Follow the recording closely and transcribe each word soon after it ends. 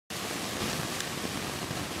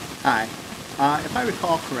Hi. If I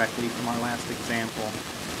recall correctly from our last example,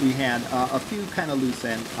 we had a few kind of loose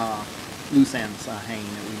ends hanging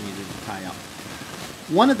that we needed to tie up.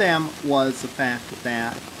 One of them was the fact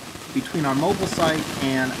that between our mobile site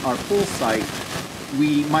and our full site,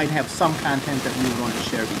 we might have some content that we were going to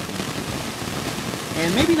share between the two.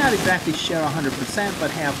 And maybe not exactly share 100%,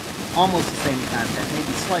 but have almost the same content,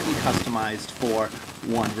 maybe slightly customized for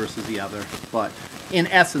one versus the other, but in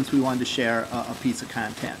essence we wanted to share a piece of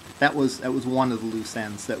content. That was one of the loose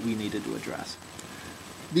ends that we needed to address.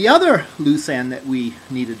 The other loose end that we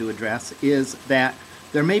needed to address is that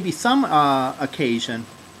there may be some occasion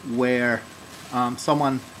where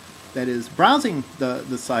someone that is browsing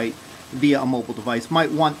the site via a mobile device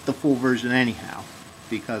might want the full version anyhow,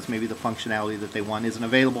 because maybe the functionality that they want isn't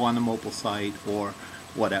available on the mobile site or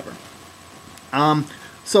whatever.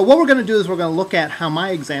 So what we're going to do is we're going to look at how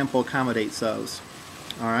my example accommodates those.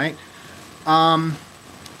 Alright.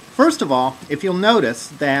 First of all, if you'll notice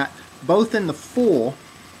that both in the full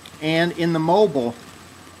and in the mobile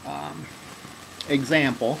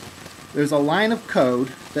example, there's a line of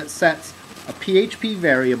code that sets a PHP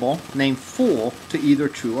variable named full to either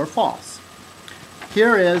true or false.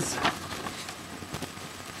 Here is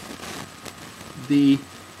the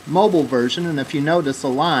mobile version, and if you notice a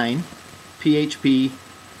line, PHP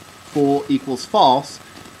full equals false,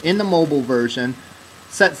 in the mobile version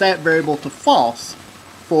sets that variable to false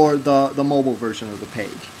for the mobile version of the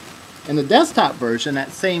page. In the desktop version,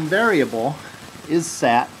 that same variable is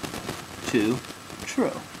set to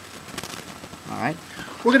true. Alright,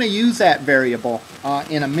 we're going to use that variable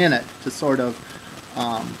in a minute to sort of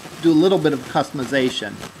do a little bit of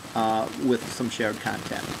customization with some shared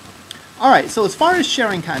content. Alright, so as far as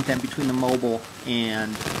sharing content between the mobile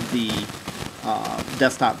and the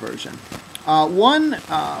desktop version, one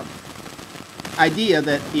idea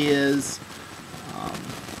that is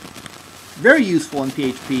very useful in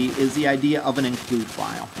PHP is the idea of an include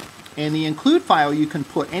file. In the include file, you can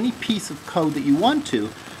put any piece of code that you want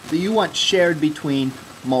shared between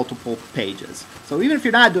multiple pages. So even if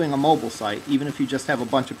you're not doing a mobile site, even if you just have a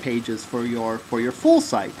bunch of pages for your full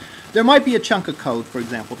site, there might be a chunk of code, for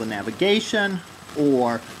example, the navigation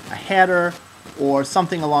or a header or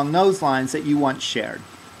something along those lines that you want shared.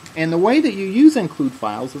 And the way that you use include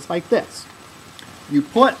files is like this. You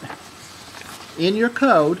put in your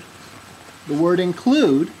code the word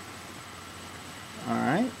include,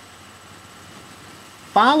 alright,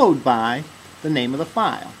 followed by the name of the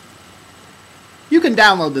file. You can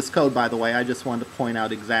download this code, by the way. I just wanted to point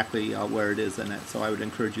out exactly where it is in it, so I would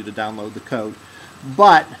encourage you to download the code.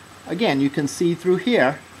 But again, you can see through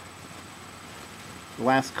here the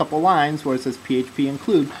last couple lines where it says PHP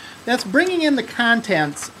include. That's bringing in the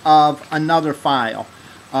contents of another file,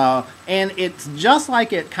 and it's just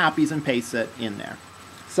like it copies and pastes it in there.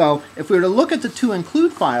 So if we were to look at the two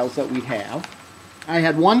include files that we have, I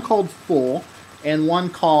had one called full and one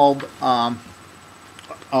called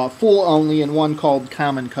full only and one called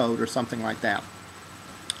common code or something like that.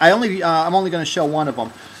 I'm only going to show one of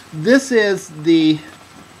them. This is the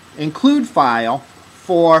include file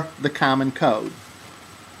for the common code.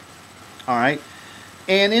 Alright,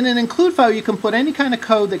 and in an include file you can put any kind of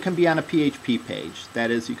code that can be on a PHP page. That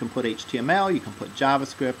is, you can put HTML, you can put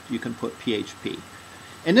JavaScript, you can put PHP.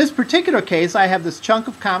 In this particular case, I have this chunk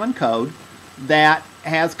of common code that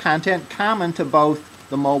has content common to both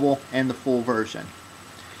the mobile and the full version.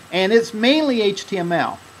 And it's mainly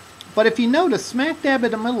HTML. But if you notice, smack dab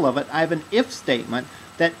in the middle of it, I have an if statement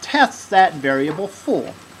that tests that variable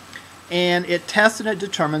full. And it tests and it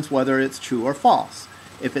determines whether it's true or false.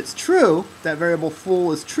 If it's true, that variable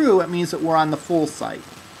full is true, it means that we're on the full site.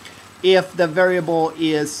 If the variable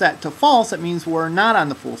is set to false, it means we're not on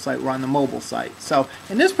the full site, we're on the mobile site. So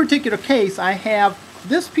in this particular case, I have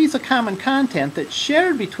this piece of common content that's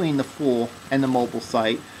shared between the full and the mobile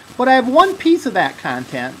site, but I have one piece of that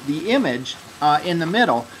content, the image, in the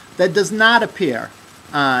middle, that does not appear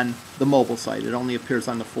on the mobile site. It only appears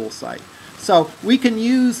on the full site. So we can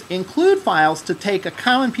use include files to take a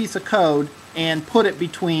common piece of code and put it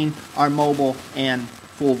between our mobile and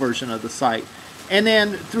full version of the site. And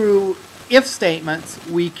then through if statements,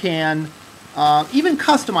 we can even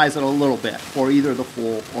customize it a little bit for either the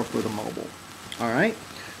full or for the mobile. Alright,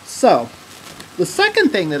 so the second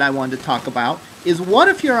thing that I wanted to talk about is what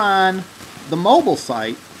if you're on the mobile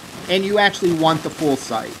site and you actually want the full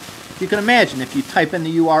site. You can imagine if you type in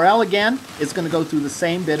the URL again, it's going to go through the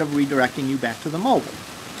same bit of redirecting you back to the mobile.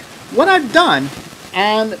 What I've done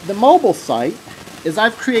on the mobile site is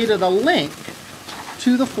I've created a link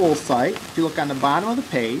to the full site. If you look on the bottom of the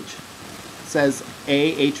page, it says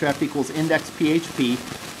href equals index PHP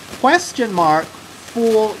question mark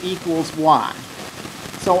full equals y.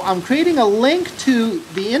 So I'm creating a link to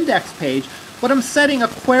the index page, but I'm setting a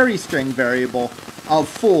query string variable of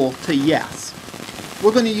full to yes.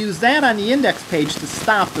 We're going to use that on the index page to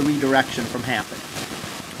stop the redirection from happening.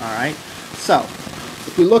 All right. So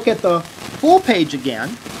if we look at the full page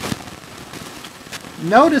again,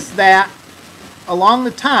 notice that along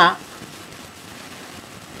the top,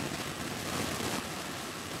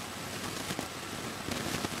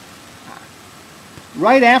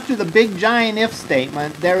 right after the big giant if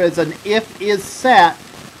statement, there is an if is set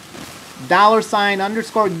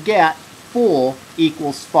 $_get full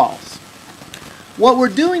equals false. What we're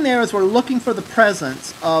doing there is we're looking for the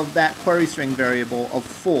presence of that query string variable of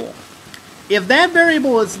full. If that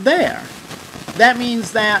variable is there, that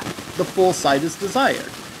means that the full site is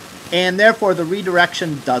desired, and therefore the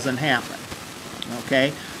redirection doesn't happen.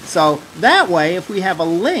 Okay, so that way, if we have a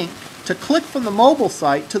link to click from the mobile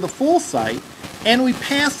site to the full site, and we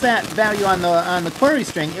pass that value on the query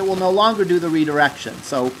string, it will no longer do the redirection.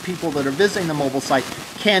 So people that are visiting the mobile site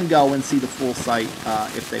can go and see the full site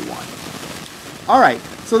if they want. All right,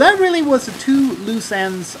 so that really was the two loose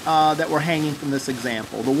ends that were hanging from this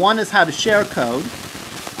example. The one is how to share code,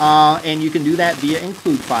 and you can do that via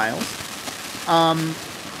include files.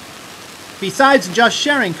 Besides just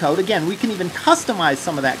sharing code, again, we can even customize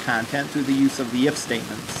some of that content through the use of the if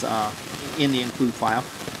statements in the include file.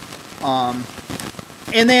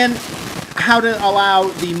 And then how to allow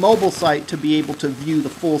the mobile site to be able to view the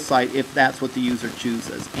full site if that's what the user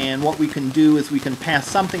chooses. And what we can do is we can pass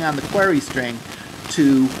something on the query string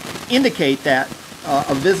to indicate that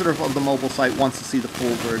a visitor of the mobile site wants to see the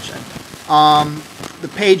full version. The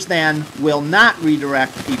page then will not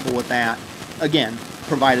redirect people with that, again,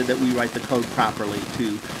 provided that we write the code properly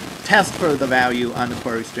to test for the value on the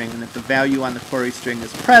query string, and if the value on the query string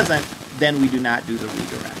is present, then we do not do the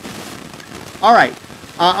redirect. All right,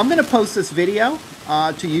 I'm going to post this video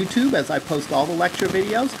to YouTube as I post all the lecture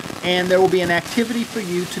videos, and there will be an activity for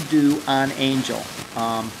you to do on Angel.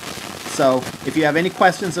 So if you have any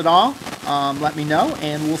questions at all, let me know,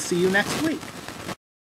 and we'll see you next week.